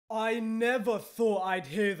I never thought I'd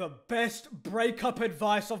hear the best breakup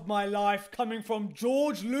advice of my life coming from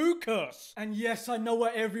George Lucas. And yes, I know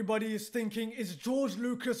what everybody is thinking. Is George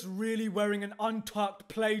Lucas really wearing an untucked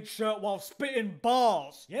plaid shirt while spitting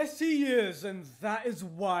bars? Yes, he is, and that is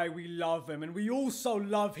why we love him. And we also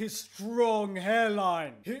love his strong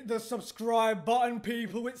hairline. Hit the subscribe button,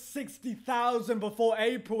 people. It's 60,000 before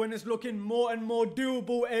April, and it's looking more and more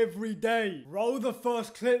doable every day. Roll the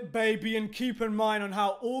first clip, baby, and keep in mind on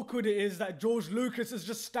how awkward it is that George Lucas is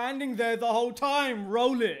just standing there the whole time.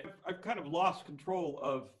 Roll it. I've kind of lost control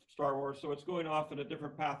of Star Wars, so it's going off in a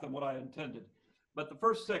different path than what I intended. But the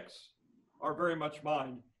first six are very much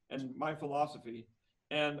mine and my philosophy.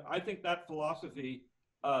 And I think that philosophy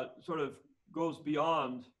sort of goes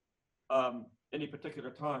beyond any particular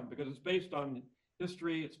time, because it's based on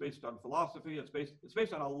history, it's based on philosophy, it's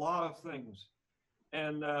based on a lot of things.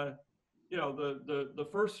 And you know, the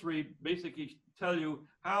first three basically tell you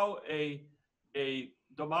how a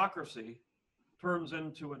democracy turns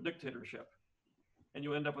into a dictatorship, and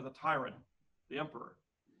you end up with a tyrant, the emperor.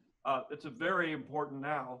 It's a very important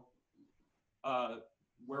now,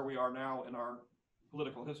 where we are now in our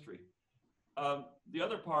political history. The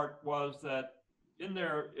other part was that in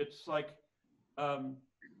there, it's like,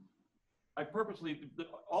 I purposely,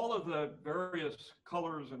 all of the various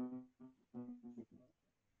colors and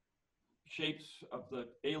shapes of the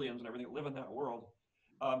aliens and everything that live in that world,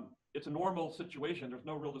 it's a normal situation. There's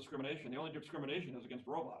no real discrimination. The only discrimination is against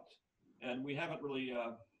robots. And we haven't really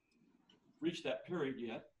reached that period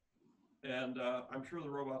yet. And I'm sure the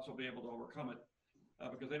robots will be able to overcome it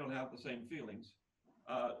because they don't have the same feelings.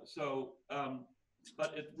 But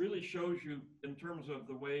it really shows you in terms of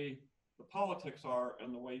the way the politics are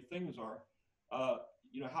and the way things are,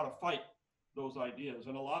 you know, how to fight those ideas.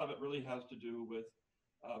 And a lot of it really has to do with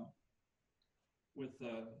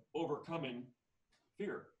overcoming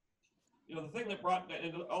fear. You know, the thing that brought,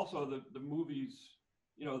 and also the movies,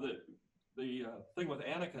 you know, the thing with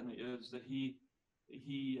Anakin is that he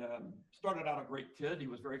started out a great kid. He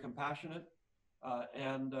was very compassionate.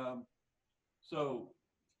 So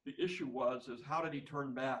the issue is how did he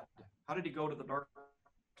turn bad? How did he go to the dark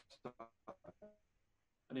side?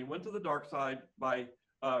 And he went to the dark side by,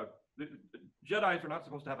 the Jedis are not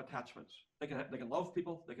supposed to have attachments. They can love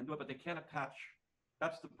people, they can do it, but they can't attach.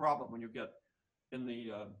 That's the problem when you get in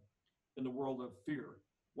the world of fear.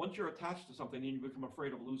 Once you're attached to something, then you become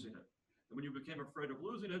afraid of losing it. And when you became afraid of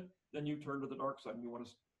losing it, then you turn to the dark side and you want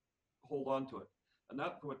to hold on to it. And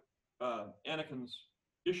that's what Anakin's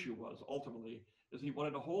issue was ultimately, is he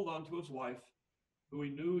wanted to hold on to his wife, who he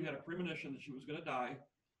knew he had a premonition that she was going to die.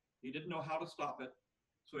 He didn't know how to stop it.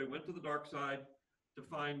 So he went to the dark side to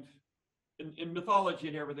find, in mythology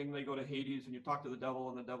and everything, they go to Hades and you talk to the devil,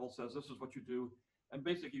 and the devil says, this is what you do. And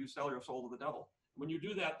basically you sell your soul to the devil. When you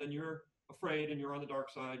do that, then you're afraid and you're on the dark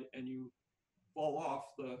side and you fall off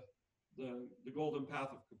the golden path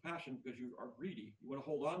of compassion because you are greedy. You want to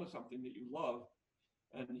hold on to something that you love,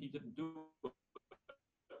 and he didn't do it.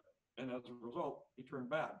 And as a result, he turned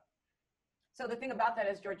bad. So the thing about that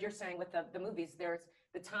is, George, you're saying with the movies, there's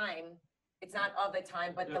the time. It's not of a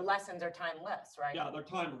time, but the lessons are timeless, right? Yeah, they're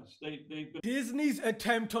timeless. Disney's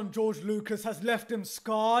attempt on George Lucas has left him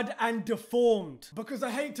scarred and deformed. Because I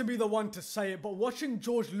hate to be the one to say it, but watching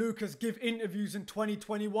George Lucas give interviews in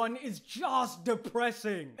 2021 is just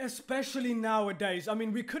depressing. Especially nowadays. I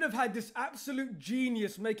mean, we could have had this absolute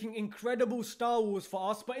genius making incredible Star Wars for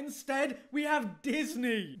us, but instead we have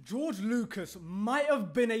Disney. George Lucas might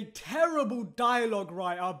have been a terrible dialogue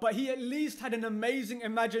writer, but he at least had an amazing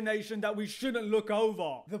imagination that we shouldn't look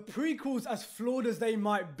over. The prequels, as flawed as they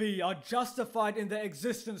might be, are justified in their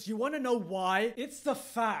existence. You want to know why? It's the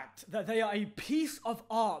fact that they are a piece of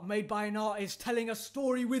art made by an artist telling a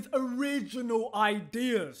story with original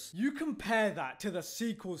ideas. You compare that to the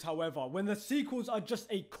sequels, however, when the sequels are just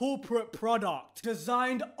a corporate product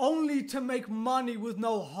designed only to make money with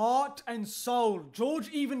no heart and soul. George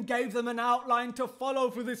even gave them an outline to follow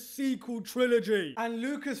for this sequel trilogy. And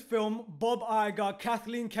Lucasfilm, Bob Iger,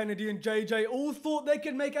 Kathleen Kennedy, and JJ all thought they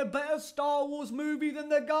could make a better Star Wars movie than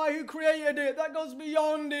the guy who created it. That goes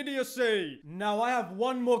beyond idiocy. Now I have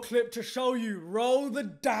one more clip to show you. Roll the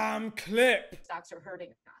damn clip. Stocks are hurting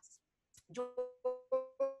us. George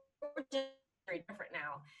is very different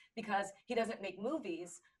now because he doesn't make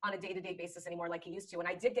movies on a day-to-day basis anymore like he used to. And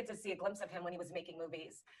I did get to see a glimpse of him when he was making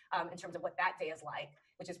movies in terms of what that day is like,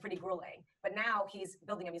 which is pretty grueling. But now he's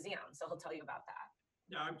building a museum, so he'll tell you about that.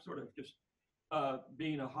 Yeah, I'm sort of just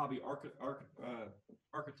being a hobby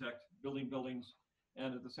architect, building buildings,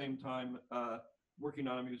 and at the same time working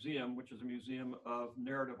on a museum, which is a museum of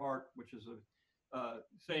narrative art, which is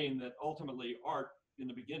saying that ultimately art in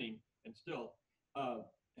the beginning and still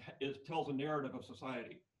tells a narrative of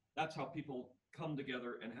society. That's how people come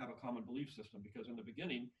together and have a common belief system, because in the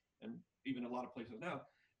beginning, and even a lot of places now,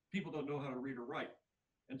 people don't know how to read or write.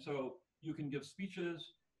 And so you can give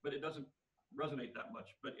speeches, but it doesn't resonate that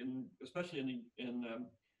much. But especially in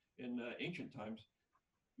ancient times,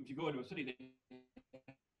 if you go into a city, they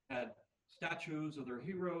had statues of their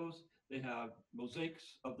heroes, they had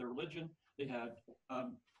mosaics of their religion, they had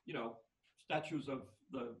statues of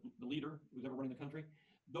the leader who's ever running the country.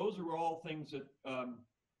 Those are all things that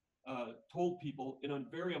told people in a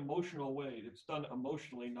very emotional way. It's done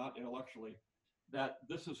emotionally, not intellectually, that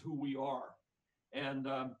this is who we are. And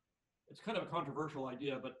it's kind of a controversial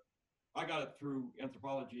idea, but I got it through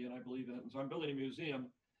anthropology and I believe in it. And so I'm building a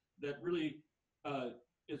museum that really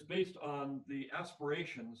is based on the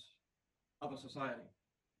aspirations of a society.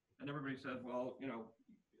 And everybody said, well,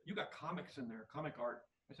 you got comics in there, comic art.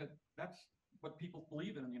 I said, that's what people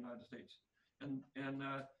believe in the United States. And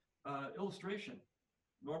illustration,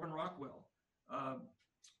 Norman Rockwell,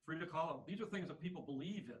 Frida Kahlo. These are things that people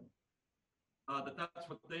believe in. That's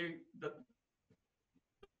what their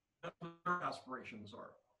aspirations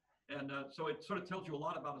are. And so it sort of tells you a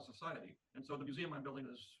lot about a society. And so the museum I'm building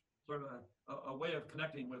is sort of a way of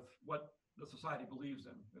connecting with what the society believes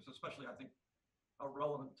in. It's especially, I think,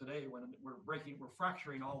 relevant today when we're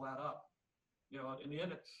fracturing all that up. In the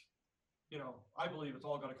end, it's, I believe it's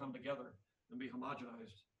all got to come together and be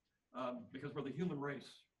homogenized because we're the human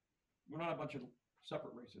race. We're not a bunch of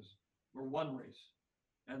separate races. We're one race.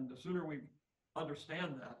 And the sooner we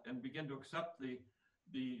understand that and begin to accept the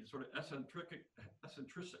sort of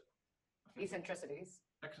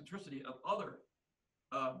eccentricity of other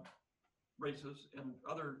races and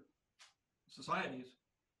other societies,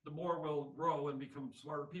 the more we'll grow and become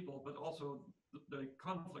smarter people, but also the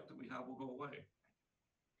conflict that we have will go away.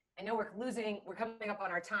 I know we're coming up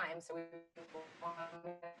on our time, so we want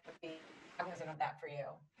to be cognizant of that for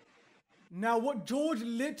you. Now, what George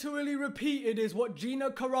literally repeated is what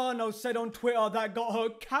Gina Carano said on Twitter that got her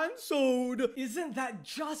cancelled. Isn't that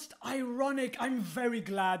just ironic? I'm very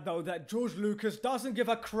glad, though, that George Lucas doesn't give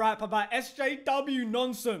a crap about SJW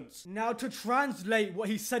nonsense. Now, to translate what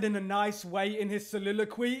he said in a nice way in his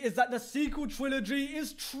soliloquy is that the sequel trilogy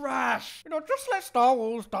is trash. Just let Star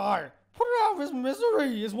Wars die. Put it out of his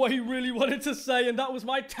misery is what he really wanted to say, and that was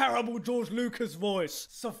my terrible George Lucas voice.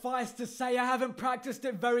 Suffice to say, I haven't practiced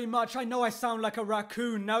it very much. I know I sound like a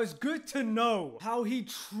raccoon. Now, it's good to know how he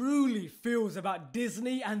truly feels about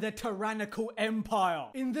Disney and their tyrannical empire.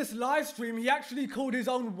 In this live stream, he actually called his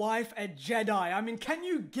own wife a Jedi. I mean, can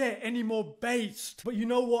you get any more based? But you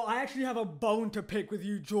know what? I actually have a bone to pick with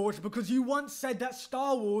you, George, because you once said that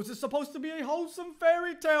Star Wars is supposed to be a wholesome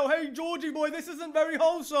fairy tale. Hey, Georgie boy, this isn't very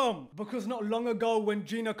wholesome. Because not long ago, when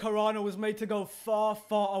Gina Carano was made to go far,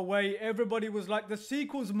 far away, everybody was like, the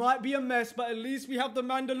sequels might be a mess, but at least we have The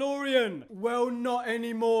Mandalorian. Well, not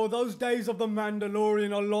anymore. Those days of The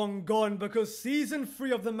Mandalorian are long gone, because season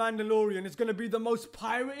 3 of The Mandalorian is going to be the most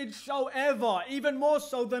pirated show ever, even more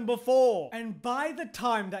so than before. And by the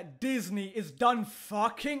time that Disney is done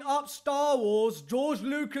fucking up Star Wars, George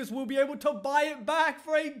Lucas will be able to buy it back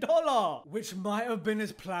for $1, which might have been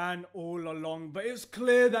his plan all along. But it's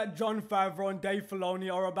clear that Jon Favreau and Dave Filoni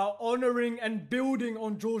are about honoring and building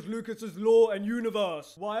on George Lucas's lore and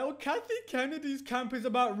universe, while Kathy Kennedy's camp is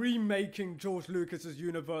about remaking George Lucas's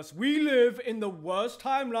universe. We live in the worst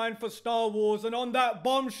timeline for Star Wars, and on that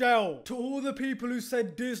bombshell, to all the people who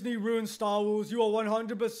said Disney ruined Star Wars, you are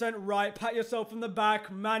 100% right. Pat yourself on the back.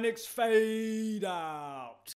 Mannix, fade out.